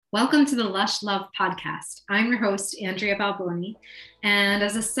Welcome to the Lush Love Podcast. I'm your host, Andrea Balboni, and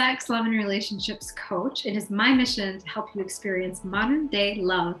as a sex, love, and relationships coach, it is my mission to help you experience modern day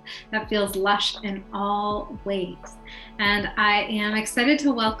love that feels lush in all ways. And I am excited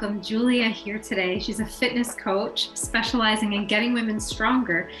to welcome Julia here today. She's a fitness coach specializing in getting women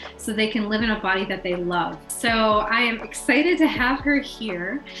stronger so they can live in a body that they love. So I am excited to have her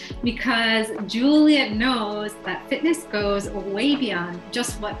here because Julia knows that fitness goes way beyond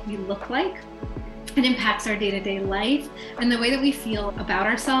just what we look like. It impacts our day-to-day life and the way that we feel about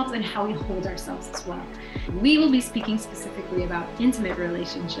ourselves and how we hold ourselves as well. We will be speaking specifically about intimate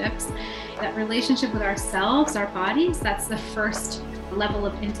relationships. That relationship with ourselves, our bodies, that's the first level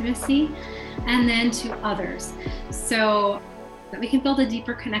of intimacy, and then to others. So that we can build a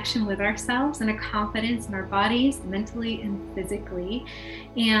deeper connection with ourselves and a confidence in our bodies, mentally and physically.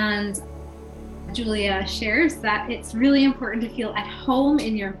 And Julia shares that it's really important to feel at home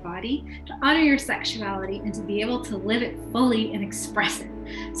in your body, to honor your sexuality, and to be able to live it fully and express it.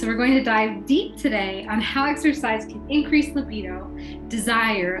 So we're going to dive deep today on how exercise can increase libido,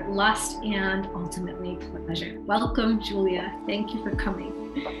 desire, lust, and ultimately pleasure. Welcome, Julia. Thank you for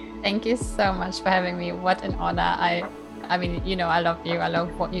coming. Thank you so much for having me. What an honor. I mean, you know, I love you. I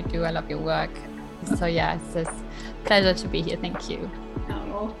love what you do. I love your work. So yeah, it's a pleasure to be here. Thank you.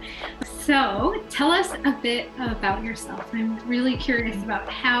 So tell us a bit about yourself. I'm really curious about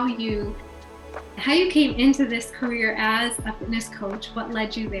how you came into this career as a fitness coach, what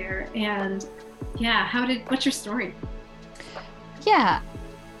led you there, and what's your story? Yeah.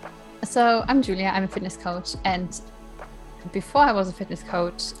 So I'm Julia, I'm a fitness coach, and before I was a fitness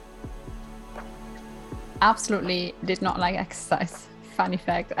coach, absolutely did not like exercise. Funny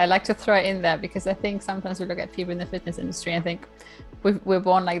fact, I like to throw it in there because I think sometimes we look at people in the fitness industry and think we're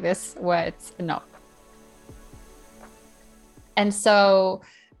born like this, where it's no. And so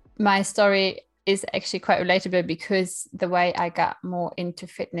my story is actually quite relatable because the way I got more into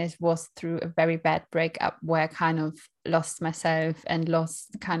fitness was through a very bad breakup where I kind of lost myself and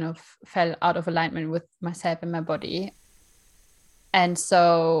fell out of alignment with myself and my body. And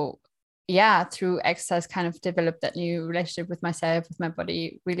so through exercise kind of developed that new relationship with myself, with my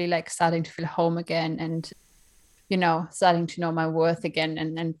body, really like starting to feel home again and, you know, starting to know my worth again.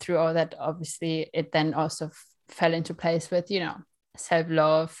 And through all that, obviously, it then also fell into place with, you know,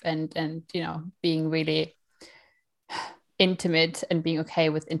 self-love and, you know, being really intimate and being okay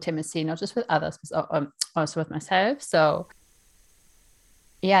with intimacy, not just with others, but also with myself. So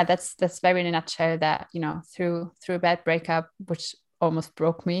yeah, that's very in a nutshell that, you know, through a bad breakup, which almost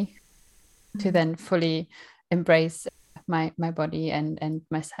broke me, to then fully embrace my body and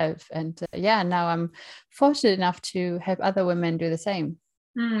myself. And now I'm fortunate enough to help other women do the same.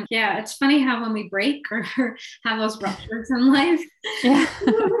 Yeah, it's funny how when we break or have those ruptures in life,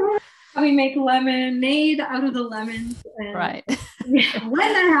 we make lemonade out of the lemons. And right. When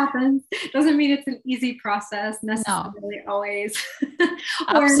that happens, doesn't mean it's an easy process necessarily. No. Always.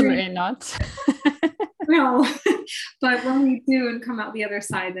 Absolutely not. No, but when we do and come out the other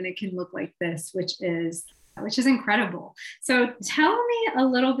side, then it can look like this, which is incredible. So tell me a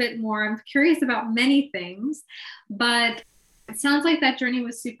little bit more. I'm curious about many things, but it sounds like that journey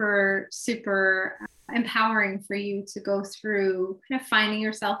was super, super empowering for you to go through kind of finding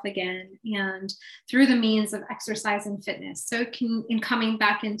yourself again and through the means of exercise and fitness. So in coming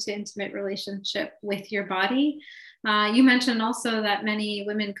back into intimate relationship with your body. You mentioned also that many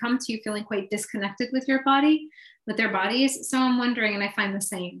women come to you feeling quite disconnected with their bodies. So I'm wondering, and I find the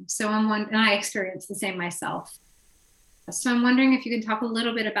same. And I experience the same myself. So I'm wondering if you can talk a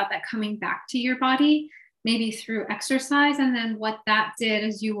little bit about that coming back to your body, maybe through exercise, and then what that did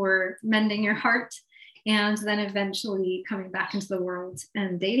as you were mending your heart, and then eventually coming back into the world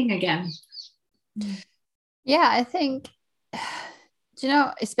and dating again. Yeah, I think, you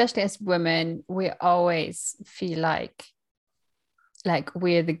know, especially as women, we always feel like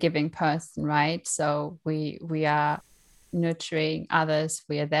we're the giving person, right? So we are nurturing others,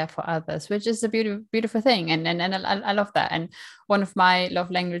 we are there for others, which is a beautiful thing, and I love that. And one of my love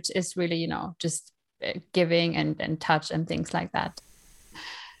language is really, you know, just giving and touch and things like that.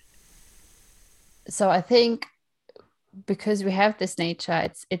 So I think because we have this nature,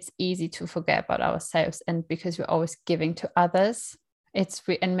 it's easy to forget about ourselves, and because we're always giving to others,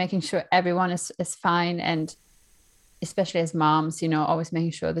 and making sure everyone is fine, and especially as moms, you know, always making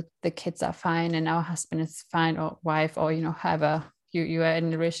sure that the kids are fine and our husband is fine, or wife, or, you know, whoever you are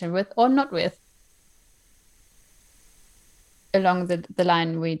in a relation with or not with. Along the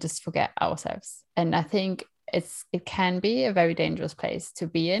line, we just forget ourselves, and I think it can be a very dangerous place to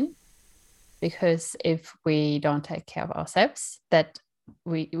be in, because if we don't take care of ourselves, that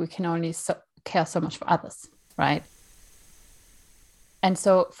we can only care so much for others, right? And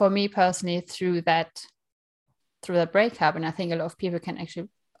so for me personally, through that breakup, and I think a lot of people can actually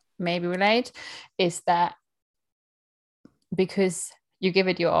maybe relate, is that because you give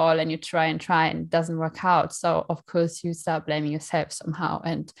it your all and you try and it doesn't work out. So of course you start blaming yourself somehow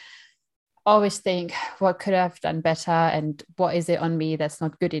and always think, what could I have done better? And what is it on me that's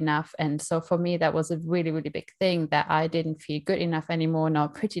not good enough? And so for me, that was a really, really big thing, that I didn't feel good enough anymore,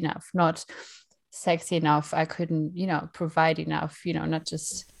 not pretty enough, not sexy enough. I couldn't, provide enough, not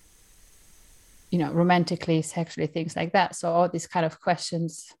just, romantically, sexually, things like that. So all these kind of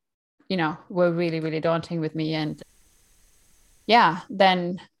questions, were really, really daunting with me. And yeah,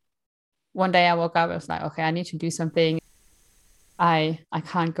 then one day I woke up, I was like, okay, I need to do something. I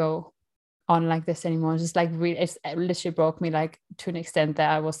can't go on like this anymore. Just like really, it literally broke me, like to an extent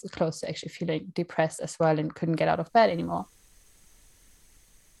that I was close to actually feeling depressed as well and couldn't get out of bed anymore.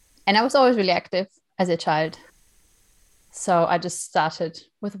 And I was always really active as a child. So I just started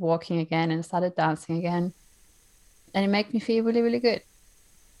with walking again and started dancing again. And it made me feel really, really good.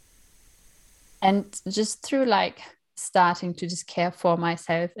 And just through like starting to just care for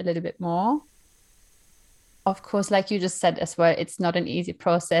myself a little bit more. Of course, like you just said as well, it's not an easy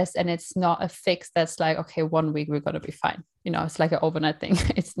process, and it's not a fix that's like, okay, 1 week we're going to be fine. It's like an overnight thing.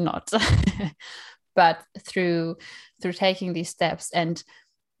 It's not. But through taking these steps and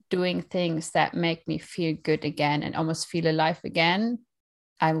doing things that make me feel good again and almost feel alive again,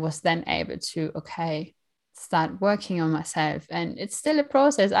 I was then able to, okay, start working on myself. And it's still a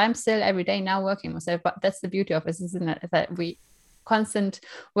process. I'm still every day now working on myself, but that's the beauty of it, isn't it? That we constant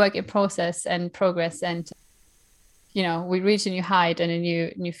work in process and progress, and we reach a new height and a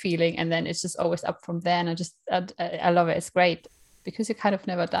new feeling, and then it's just always up from there. And I love it. It's great because you're kind of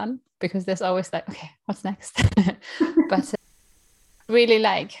never done, because there's always like, okay, what's next? But really,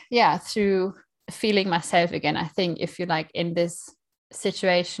 like, yeah, through feeling myself again, I think if you're like in this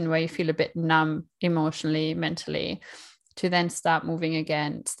situation where you feel a bit numb emotionally, mentally, to then start moving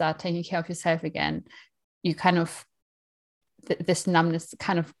again, start taking care of yourself again, you kind of this numbness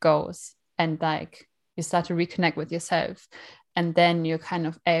kind of goes, and like you start to reconnect with yourself, and then you're kind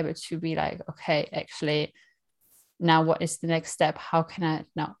of able to be like, okay, actually now what is the next step? How can I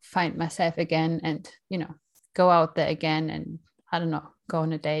now find myself again and go out there again and, I don't know, go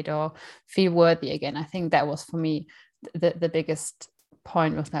on a date or feel worthy again? I think that was for me the biggest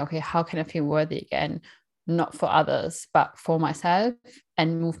point, was like, okay, how can I feel worthy again, not for others but for myself?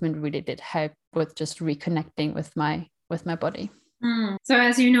 And movement really did help with just reconnecting with my body. So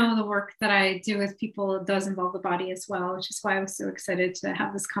as you know, the work that I do with people does involve the body as well, which is why I was so excited to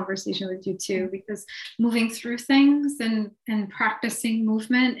have this conversation with you too, because moving through things and practicing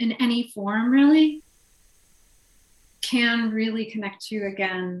movement in any form really can really connect you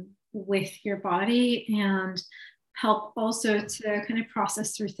again with your body and help also to kind of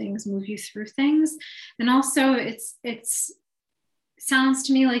process through things, move you through things. And also it's sounds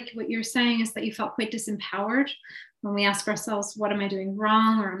to me like what you're saying is that you felt quite disempowered when we ask ourselves, what am I doing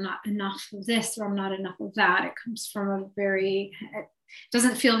wrong? Or I'm not enough of this, or I'm not enough of that. It comes from it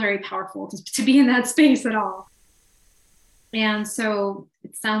doesn't feel very powerful to be in that space at all. And so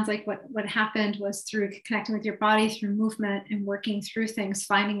it sounds like what happened was through connecting with your body, through movement and working through things,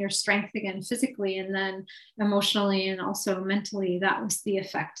 finding your strength again physically, and then emotionally and also mentally, that was the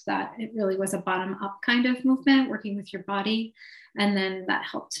effect, that it really was a bottom up kind of movement, working with your body. And then that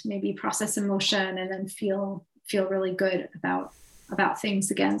helped maybe process emotion and then feel really good about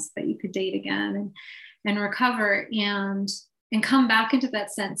things again, so that you could date again and recover and come back into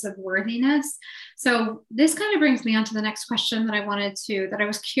that sense of worthiness. So this kind of brings me on to the next question that I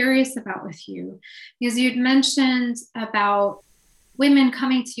was curious about with you, because you'd mentioned about women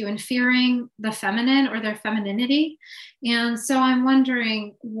coming to you and fearing the feminine or their femininity. And so I'm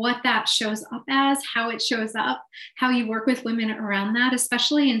wondering what that shows up as, how it shows up, how you work with women around that,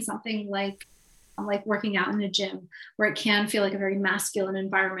 especially in something like working out in a gym, where it can feel like a very masculine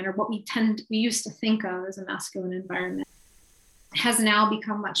environment, or what we used to think of as a masculine environment has now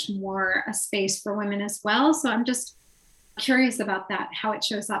become much more a space for women as well. So I'm just curious about that, how it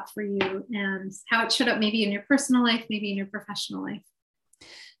shows up for you and how it showed up maybe in your personal life, maybe in your professional life.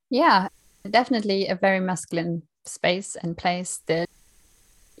 Yeah, definitely a very masculine space and place that,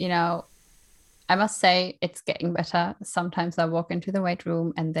 I must say it's getting better. Sometimes I walk into the weight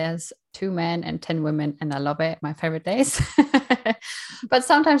room and there's 2 men and 10 women, and I love it. My favorite days. But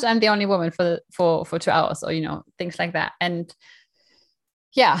sometimes I'm the only woman for 2 hours, or things like that. And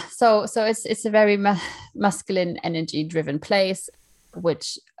yeah, so it's a very masculine energy driven place,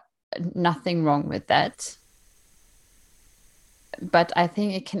 which nothing wrong with that. but I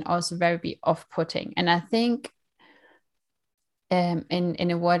think it can also very be off-putting. And I think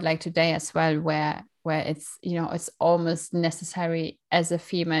in a world like today as well, where it's, it's almost necessary as a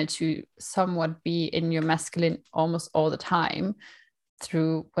female to somewhat be in your masculine almost all the time,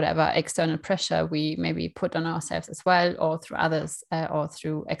 through whatever external pressure we maybe put on ourselves as well, or through others, or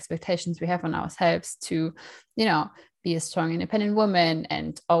through expectations we have on ourselves to, be a strong, independent woman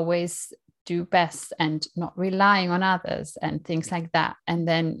and always do best and not relying on others and things like that. And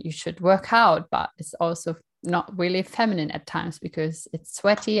then you should work out, but it's also not really feminine at times because it's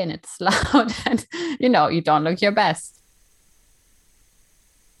sweaty and it's loud and, you don't look your best.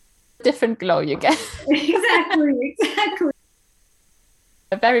 Different glow you get. Exactly.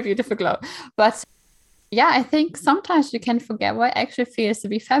 A very beautiful glow. But yeah, I think sometimes you can forget what it actually feels to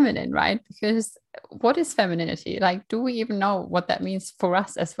be feminine, right? Because what is femininity? Like, do we even know what that means for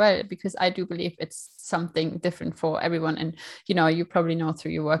us as well? Because I do believe it's something different for everyone. And, you probably know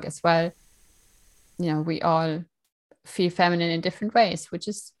through your work as well, we all feel feminine in different ways, which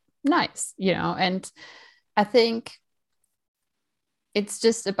is nice, and I think it's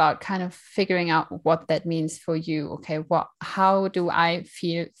just about kind of figuring out what that means for you. Okay, how do I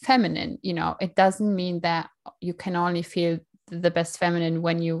feel feminine? It doesn't mean that you can only feel the best feminine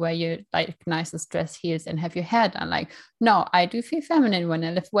when you wear your like nicest dress heels and have your hair done. Like, no, I do feel feminine when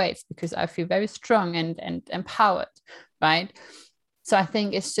I lift weights because I feel very strong and empowered, right? So I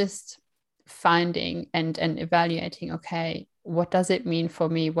think it's just finding and evaluating, okay, what does it mean for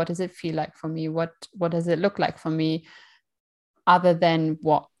me? What does it feel like for me? What does it look like for me, other than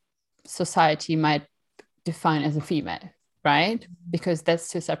what society might define as a female, right? Because that's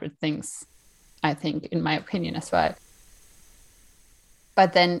two separate things, I think, in my opinion as well.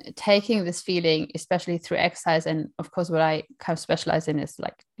 But then taking this feeling, especially through exercise, and of course what I kind of specialize in is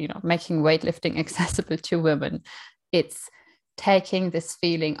like, making weightlifting accessible to women. It's taking this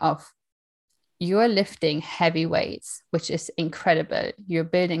feeling of you're lifting heavy weights, which is incredible. You're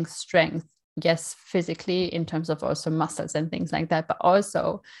building strength, yes, physically in terms of also muscles and things like that, but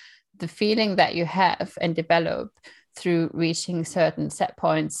also the feeling that you have and develop through reaching certain set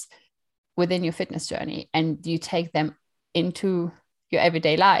points within your fitness journey, and you take them into your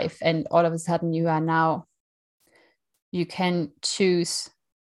everyday life, and all of a sudden you can choose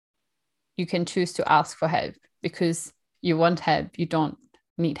to ask for help because you want help, you don't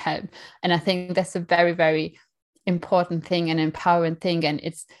need help. And I think that's a very, very important thing and empowering thing. And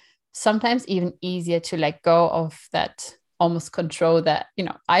it's sometimes even easier to let go of that almost control that,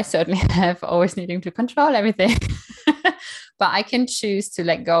 I certainly have, always needing to control everything. But I can choose to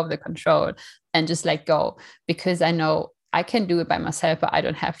let go of the control and just let go, because I know I can do it by myself, but I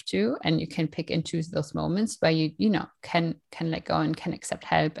don't have to. And you can pick and choose those moments where you can let go and can accept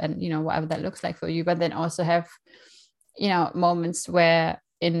help, and whatever that looks like for you. But then also have moments where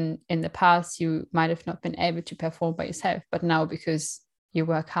in the past you might have not been able to perform by yourself, but now because you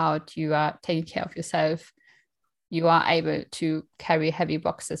work out, you are taking care of yourself, you are able to carry heavy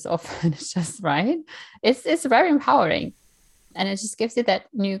boxes of furnitures, right? It's very empowering, and it just gives you that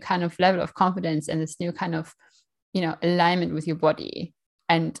new kind of level of confidence and this new kind of alignment with your body,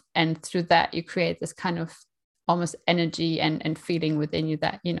 and through that you create this kind of almost energy and feeling within you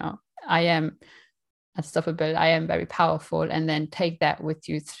that I am unstoppable, I am very powerful, and then take that with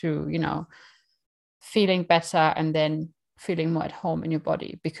you through feeling better and then feeling more at home in your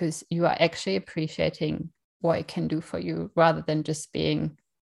body, because you are actually appreciating what it can do for you, rather than just being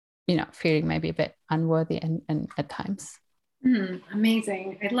feeling maybe a bit unworthy and at times.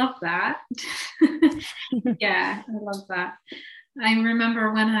 Amazing. I love that. Yeah, I love that. I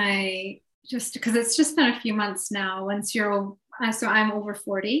remember when because it's just been a few months now, so I'm over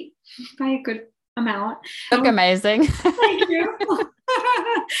 40 by a good amount. Look amazing. Thank you.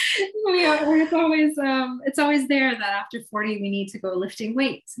 It's always there that after 40 we need to go lifting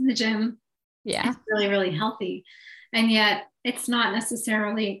weights in the gym. Yeah, it's really, really healthy, and yet it's not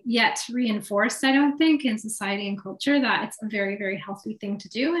necessarily yet reinforced, I don't think, in society and culture, that it's a very, very healthy thing to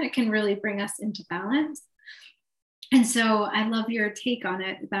do, and it can really bring us into balance. And so I love your take on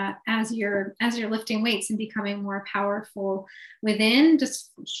it, that as you're lifting weights and becoming more powerful within,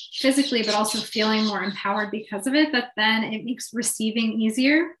 just physically, but also feeling more empowered because of it, that then it makes receiving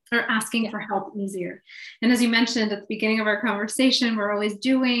easier, or asking for help easier. And as you mentioned at the beginning of our conversation, we're always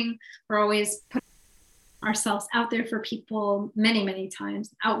putting ourselves out there for people many, many times,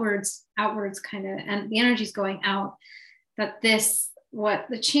 outwards kind of, and the energy's going out, that what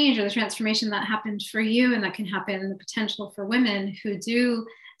the change or the transformation that happened for you, and that can happen, the potential for women who do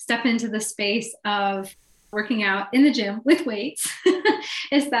step into the space of working out in the gym with weights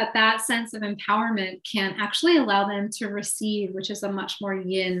is that sense of empowerment can actually allow them to receive, which is a much more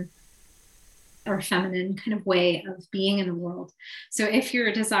yin or feminine kind of way of being in the world. So if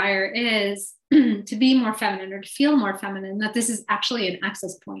your desire is to be more feminine or to feel more feminine, that this is actually an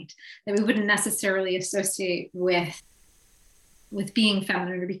access point that we wouldn't necessarily associate with being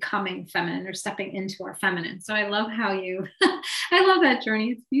feminine or becoming feminine or stepping into our feminine. So I love how you, I love that journey.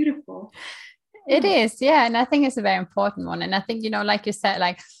 It's beautiful. It is. Yeah. And I think it's a very important one. And I think, like you said,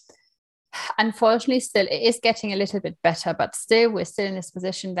 like, unfortunately, still it is getting a little bit better, but still we're still in this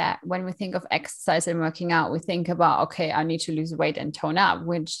position that when we think of exercise and working out, we think about, okay, I need to lose weight and tone up,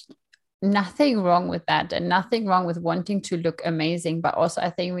 which nothing wrong with that and nothing wrong with wanting to look amazing. But also I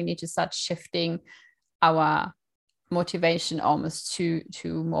think we need to start shifting our motivation almost to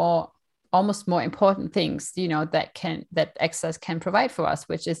more important things, that exercise can provide for us,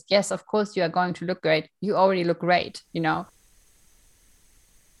 which is, yes, of course you are going to look great. You already look great, But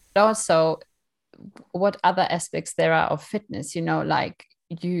also what other aspects there are of fitness, like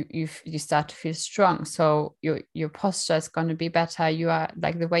you start to feel strong, so your posture is going to be better. You are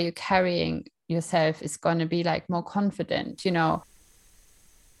like, the way you're carrying yourself is going to be like more confident,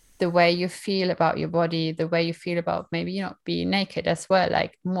 the way you feel about your body, the way you feel about maybe being naked as well,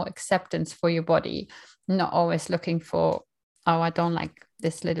 like more acceptance for your body, not always looking for, oh, I don't like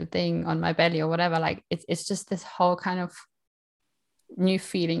this little thing on my belly or whatever. Like it's just this whole kind of new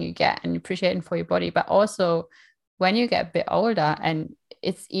feeling you get and appreciating for your body. But also when you get a bit older, and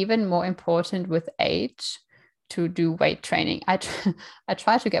it's even more important with age, to do weight training. I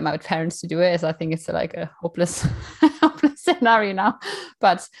try to get my parents to do it, as I think it's like a hopeless scenario now,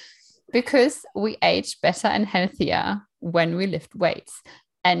 but because we age better and healthier when we lift weights,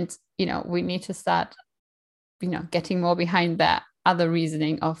 and we need to start getting more behind that other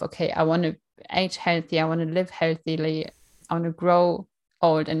reasoning of, okay, I want to age healthy, I want to live healthily, I want to grow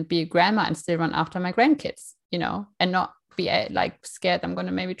old and be a grandma and still run after my grandkids, and not be like scared I'm going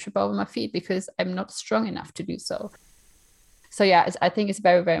to maybe trip over my feet because I'm not strong enough to do so. So yeah, I think it's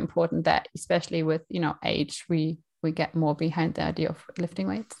very, very important that, especially with age, we get more behind the idea of lifting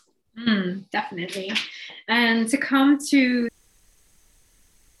weights. Definitely. And to come to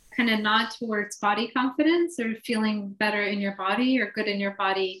kind of nod towards body confidence or feeling better in your body or good in your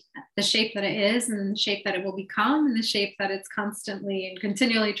body, the shape that it is and the shape that it will become and the shape that it's constantly and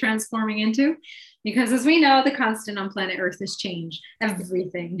continually transforming into. Because as we know, the constant on planet Earth is change.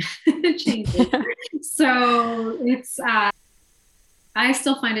 Everything changes. So it's, I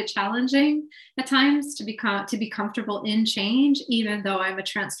still find it challenging at times to be comfortable in change, even though I'm a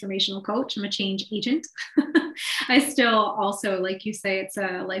transformational coach, I'm a change agent. I still also, like you say, it's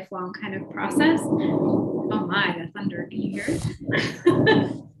a lifelong kind of process. Oh my, the thunder, can you hear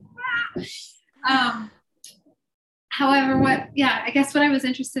it? However, I guess what I was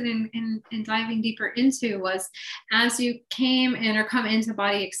interested in diving deeper into was, as you came in or come into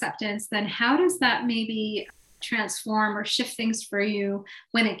body acceptance, then how does that maybe transform or shift things for you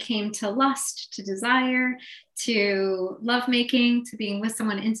when it came to lust, to desire, to lovemaking, to being with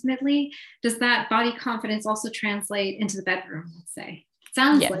someone intimately? Does that body confidence also translate into the bedroom, let's say?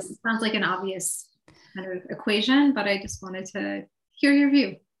 Sounds like an obvious kind of equation, but I just wanted to hear your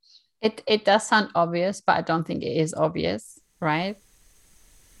view. It does sound obvious, but I don't think it is obvious, right?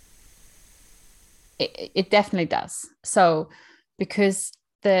 It definitely does. So because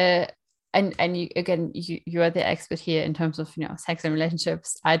and you, again, you are the expert here in terms of sex and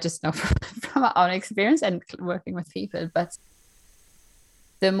relationships. I just know from my own experience and working with people, but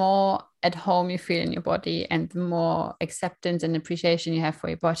the more at home you feel in your body and the more acceptance and appreciation you have for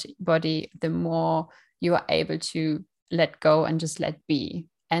your body, the more you are able to let go and just let be.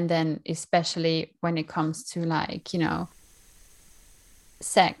 And then especially when it comes to like,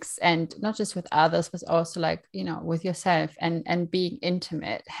 sex, and not just with others, but also like, with yourself and being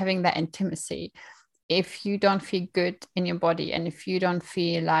intimate, having that intimacy. If you don't feel good in your body, and if you don't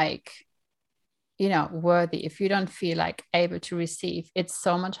feel like, worthy, if you don't feel like able to receive, it's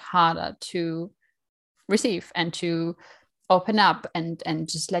so much harder to receive and to open up and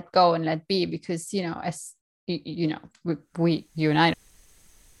just let go and let be, because, as you and I,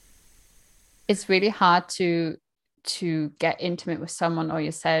 it's really hard to get intimate with someone or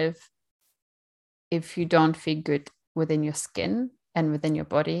yourself if you don't feel good within your skin and within your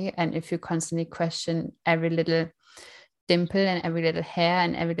body, and if you constantly question every little dimple and every little hair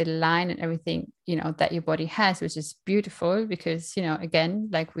and every little line and everything that your body has, which is beautiful, because again,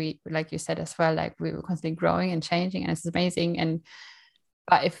 like you said as well, like we were constantly growing and changing, and it's amazing.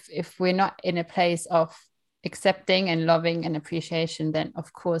 But if we're not in a place of accepting and loving and appreciation, then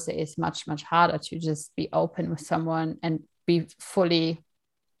of course it is much, much harder to just be open with someone and be fully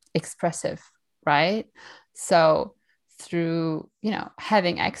expressive, right? So through,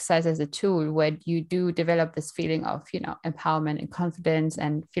 having exercise as a tool where you do develop this feeling of, empowerment and confidence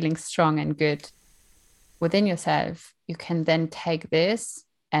and feeling strong and good within yourself, you can then take this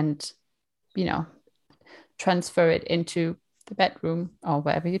and, transfer it into the bedroom or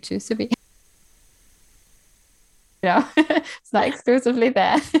wherever you choose to be. It's not exclusively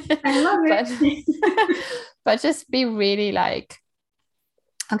there. I love it. but just be really like,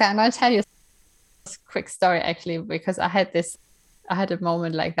 okay, I'm going to tell you a quick story actually, because I had a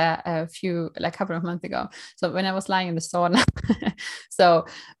moment like that a couple of months ago. So when I was lying in the sauna, so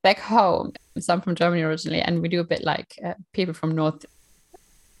back home, so I'm from Germany originally, and we do a bit like people from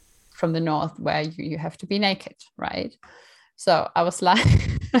the north, where you have to be naked, right? So I was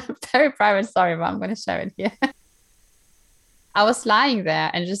lying, very private story, but I'm going to share it here. I was lying there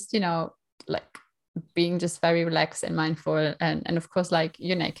and just, like being just very relaxed and mindful, and of course, like,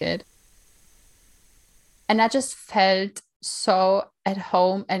 you're naked. And I just felt so at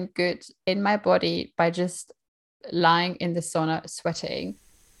home and good in my body by just lying in the sauna sweating,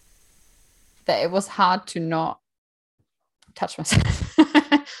 that it was hard to not touch myself,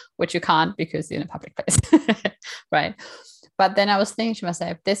 which you can't because you're in a public place, right? But then I was thinking to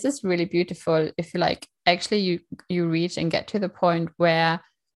myself, this is really beautiful if you like, actually you reach and get to the point where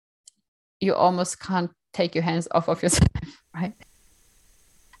you almost can't take your hands off of yourself, right?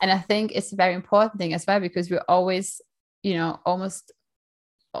 And I think it's a very important thing as well, because we always, almost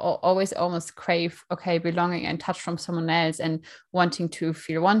crave, okay, belonging and touch from someone else and wanting to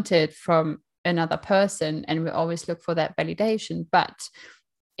feel wanted from another person. And we always look for that validation. But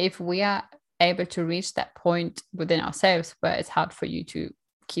if we are able to reach that point within ourselves where it's hard for you to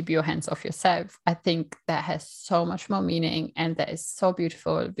keep your hands off yourself, I think that has so much more meaning, and that is so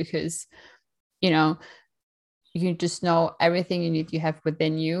beautiful, because you just know everything you need, you have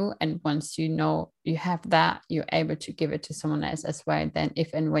within you, and once you know you have that, you're able to give it to someone else as well, then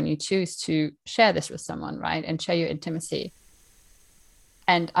if and when you choose to share this with someone, right, and share your intimacy.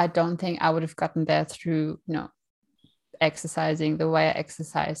 And I don't think I would have gotten there through exercising the way I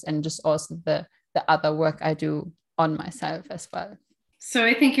exercise, and just also the other work I do on myself as well. So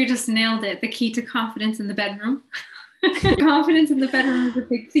I think you just nailed it. The key to confidence in the bedroom. Confidence in the bedroom is a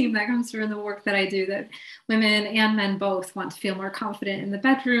big theme that comes through in the work that I do, that women and men both want to feel more confident in the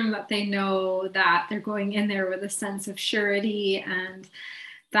bedroom, that they know that they're going in there with a sense of surety, and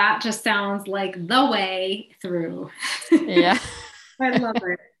that just sounds like the way through. Yeah. I love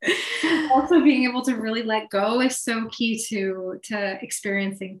it. Also, being able to really let go is so key to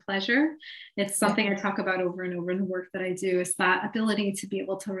experiencing pleasure. It's something I talk about over and over in the work that I do, is that ability to be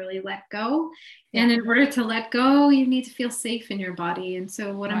able to really let go. And in order to let go, you need to feel safe in your body. And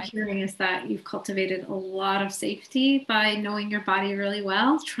so what I'm hearing is that you've cultivated a lot of safety by knowing your body really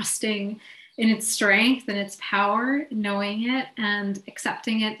well, trusting in its strength and its power, knowing it and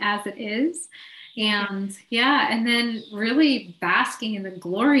accepting it as it is. And and then really basking in the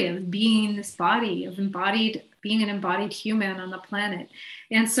glory of being this body, of being an embodied human on the planet.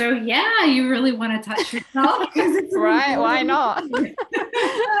 And so, you really want to touch yourself, because it's right. Why not?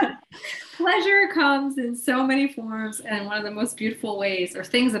 Pleasure comes in so many forms, and one of the most beautiful ways or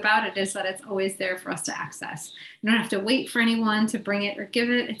things about it is that it's always there for us to access. You don't have to wait for anyone to bring it or give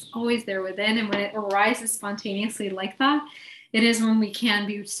it. It's always there within. And when it arises spontaneously like that, it is when we can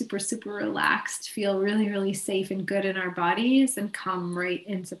be super, super relaxed, feel really, really safe and good in our bodies, and come right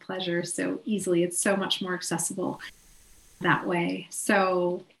into pleasure so easily. It's so much more accessible that way.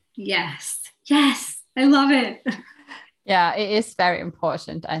 So yes, I love it. Yeah, it is very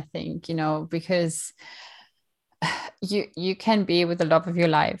important, I think, because you can be with the love of your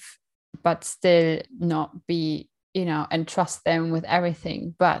life, but still not be, and trust them with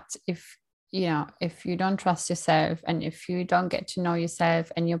everything. But if you don't trust yourself, and if you don't get to know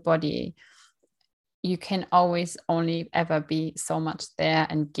yourself and your body, you can always only ever be so much there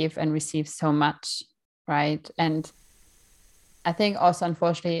and give and receive so much, right? And I think also,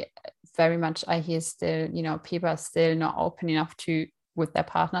 unfortunately, very much I hear still, people are still not open enough to, with their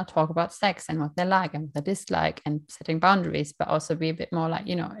partner, talk about sex and what they like and what they dislike, and setting boundaries, but also be a bit more like,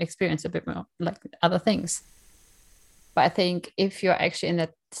 experience a bit more like other things. But I think if you're actually in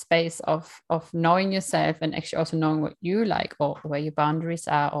that space of knowing yourself, and actually also knowing what you like, or where your boundaries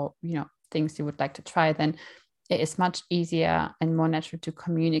are, or things you would like to try, then it is much easier and more natural to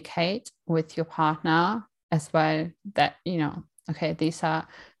communicate with your partner as well, that okay, these are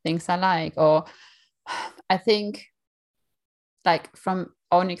things I like. Or I think like from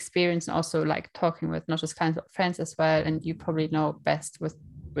own experience, and also like talking with not just clients but friends as well, and you probably know best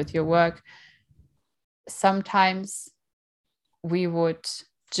with your work, sometimes we would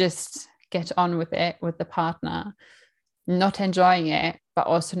just get on with it with the partner, not enjoying it, but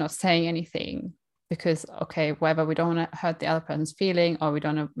also not saying anything because, okay, whether we don't want to hurt the other person's feeling, or we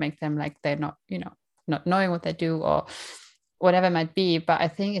don't want to make them like they're not, not knowing what they do, or whatever it might be. But I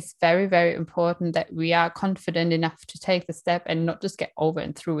think it's very, very important that we are confident enough to take the step and not just get over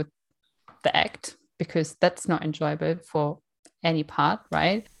and through with the act, because that's not enjoyable for any part,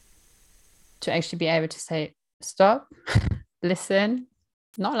 right? To actually be able to say, stop, listen,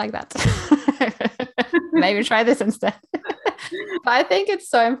 not like that. Maybe try this instead. But I think it's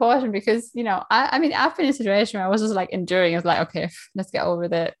so important because, I mean, I've been in a situation where I was just like enduring. I was like, okay, let's get over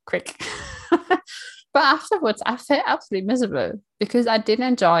it quick. But afterwards, I felt absolutely miserable because I didn't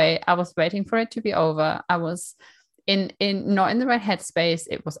enjoy it. I was waiting for it to be over. I was in not in the right headspace.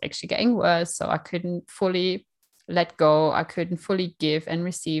 It was actually getting worse. So I couldn't fully let go. I couldn't fully give and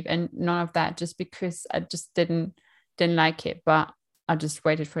receive, and none of that, just because I just didn't like it. But I just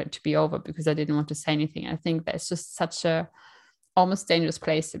waited for it to be over because I didn't want to say anything. I think that's just such a almost dangerous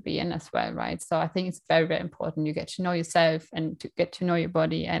place to be in as well, right? So I think it's very, very important you get to know yourself and to get to know your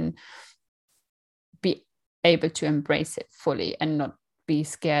body and be able to embrace it fully and not be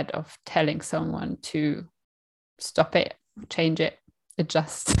scared of telling someone to stop it, change it,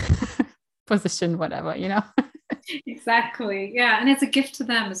 adjust, position, whatever, Exactly. Yeah. And it's a gift to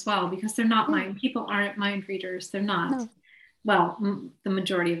them as well, because they're not mind. People aren't mind readers. They're not. No. Well, the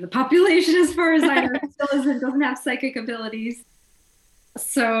majority of the population, as far as I know, doesn't have psychic abilities.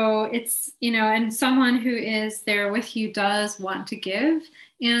 So it's, and someone who is there with you does want to give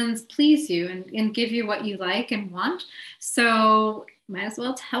and please you and give you what you like and want. So might as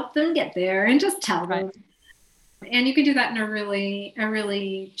well help them get there and just tell them. And you can do that in a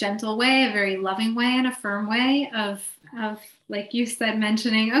really gentle way, a very loving way, and a firm way of like you said,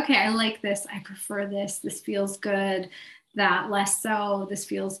 mentioning, okay, I like this, I prefer this, this feels good, that less so, this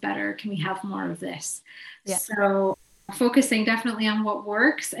feels better, can we have more of this? Yeah. So focusing definitely on what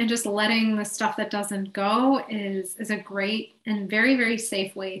works and just letting the stuff that doesn't go is a great and very, very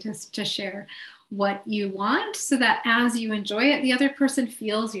safe way to share what you want, so that as you enjoy it, the other person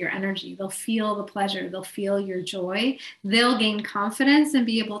feels your energy. They'll feel the pleasure. They'll feel your joy. They'll gain confidence and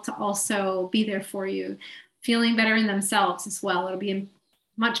be able to also be there for you, feeling better in themselves as well. It'll be a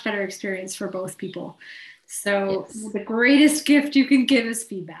much better experience for both people. So yes. The greatest gift you can give is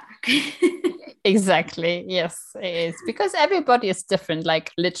feedback. Exactly. Yes, it is. Because everybody is different,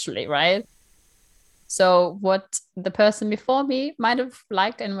 like literally, right? So what the person before me might have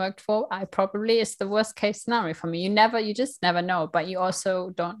liked and worked for, I probably is the worst case scenario for me. You just never know, but you also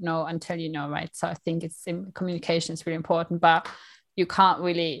don't know until you know, right? So I think communication is really important, but you can't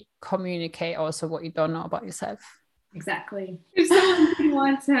really communicate also what you don't know about yourself. Exactly. If someone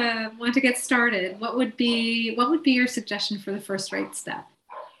want to get started, what would be your suggestion for the first right step?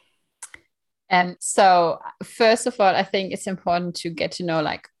 And so first of all, I think it's important to get to know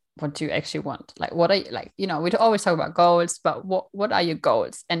like what do you actually want? Like what are you like, we always talk about goals, but what are your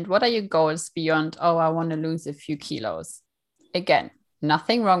goals? And what are your goals beyond, oh, I want to lose a few kilos? Again,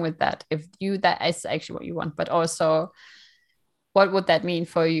 nothing wrong with that. If that is actually what you want, but also what would that mean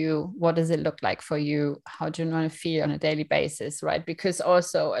for you? What does it look like for you? How do you want to feel on a daily basis, right? Because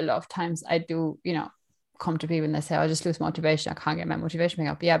also a lot of times I do, come to people and they say, I just lose motivation. I can't get my motivation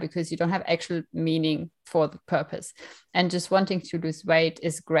back up. Yeah, because you don't have actual meaning for the purpose. And just wanting to lose weight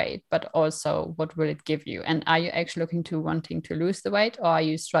is great, but also what will it give you? And are you actually looking to wanting to lose the weight, or are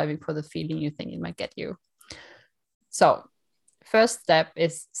you striving for the feeling you think it might get you? So first step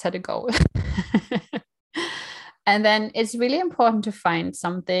is set a goal. And then it's really important to find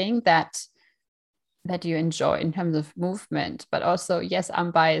something that you enjoy in terms of movement, but also, yes,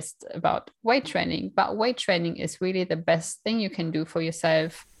 I'm biased about weight training, but weight training is really the best thing you can do for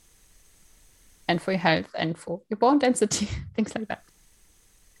yourself and for your health and for your bone density, things like that.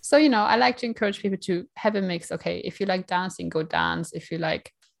 So, I like to encourage people to have a mix. Okay, if you like dancing, go dance. If you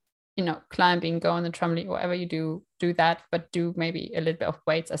like, climbing, go on the trampoline, whatever you do that, but do maybe a little bit of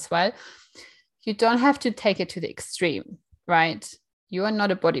weights as well. You don't have to take it to the extreme, right? You are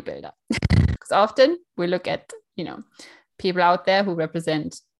not a bodybuilder. Because often we look at, people out there who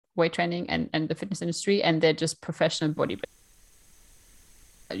represent weight training and the fitness industry, and they're just professional bodybuilders.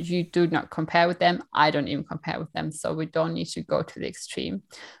 You do not compare with them. I don't even compare with them. So we don't need to go to the extreme.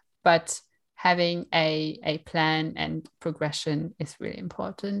 But having a plan and progression is really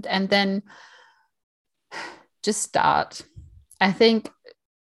important. And then just start. I think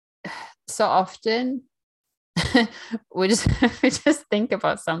so often we just think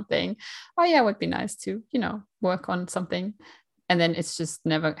about something. Oh yeah, it would be nice to, work on something. And then it's just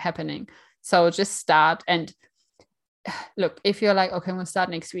never happening. So just start. And look, if you're like, okay, I'm gonna start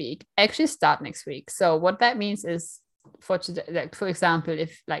next week, actually start next week. So what that means is, for today, like for example,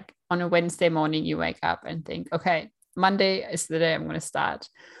 if like on a Wednesday morning you wake up and think, okay, Monday is the day I'm going to start.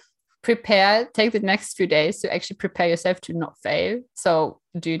 Take the next few days to actually prepare yourself to not fail. So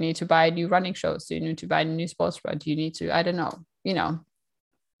do you need to buy new running shoes? Do you need to buy a new sports bra? Do you need to, I don't know,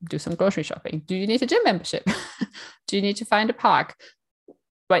 do some grocery shopping? Do you need a gym membership? Do you need to find a park?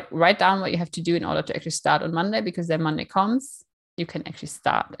 Write down what you have to do in order to actually start on Monday, because then Monday comes, you can actually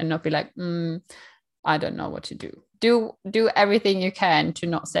start and not be like, I don't know what to do. Do everything you can to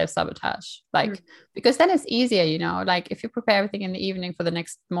not self-sabotage, because then it's easier, like if you prepare everything in the evening for the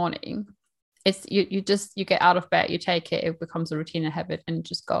next morning, it's you get out of bed, you take it becomes a routine and habit, and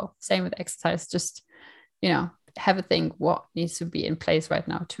just go. Same with exercise, just have a think what needs to be in place right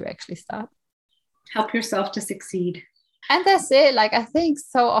now to actually start. Help yourself to succeed. And that's it. Like, I think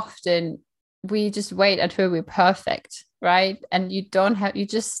so often we just wait until we're perfect, right? And you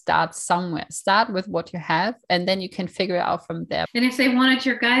just start somewhere. Start with what you have, and then you can figure it out from there. And if they wanted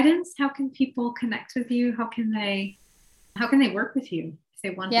your guidance, how can people connect with you? How can they work with you if they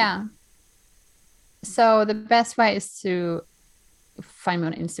want? Yeah. So the best way is to find me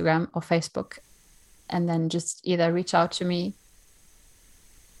on Instagram or Facebook, and then just either reach out to me.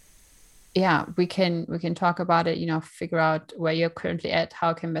 Yeah, we can talk about it, figure out where you're currently at, how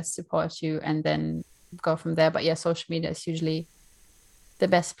I can best support you, and then go from there. But yeah, social media is usually the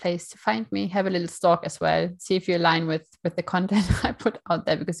best place to find me. Have a little stalk as well. See if you align with the content I put out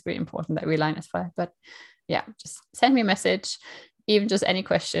there, because it's very important that we align as well. But yeah, just send me a message. Even just any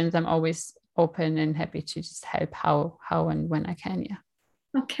questions, I'm always open and happy to just help how and when I can. Yeah.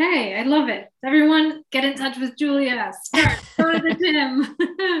 Okay, I love it. Everyone, get in touch with Julia. Go to the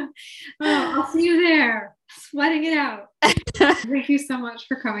gym. I'll see you there, sweating it out. Thank you so much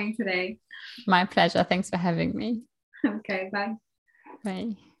for coming today. My pleasure. Thanks for having me. Okay, bye.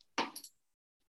 Bye.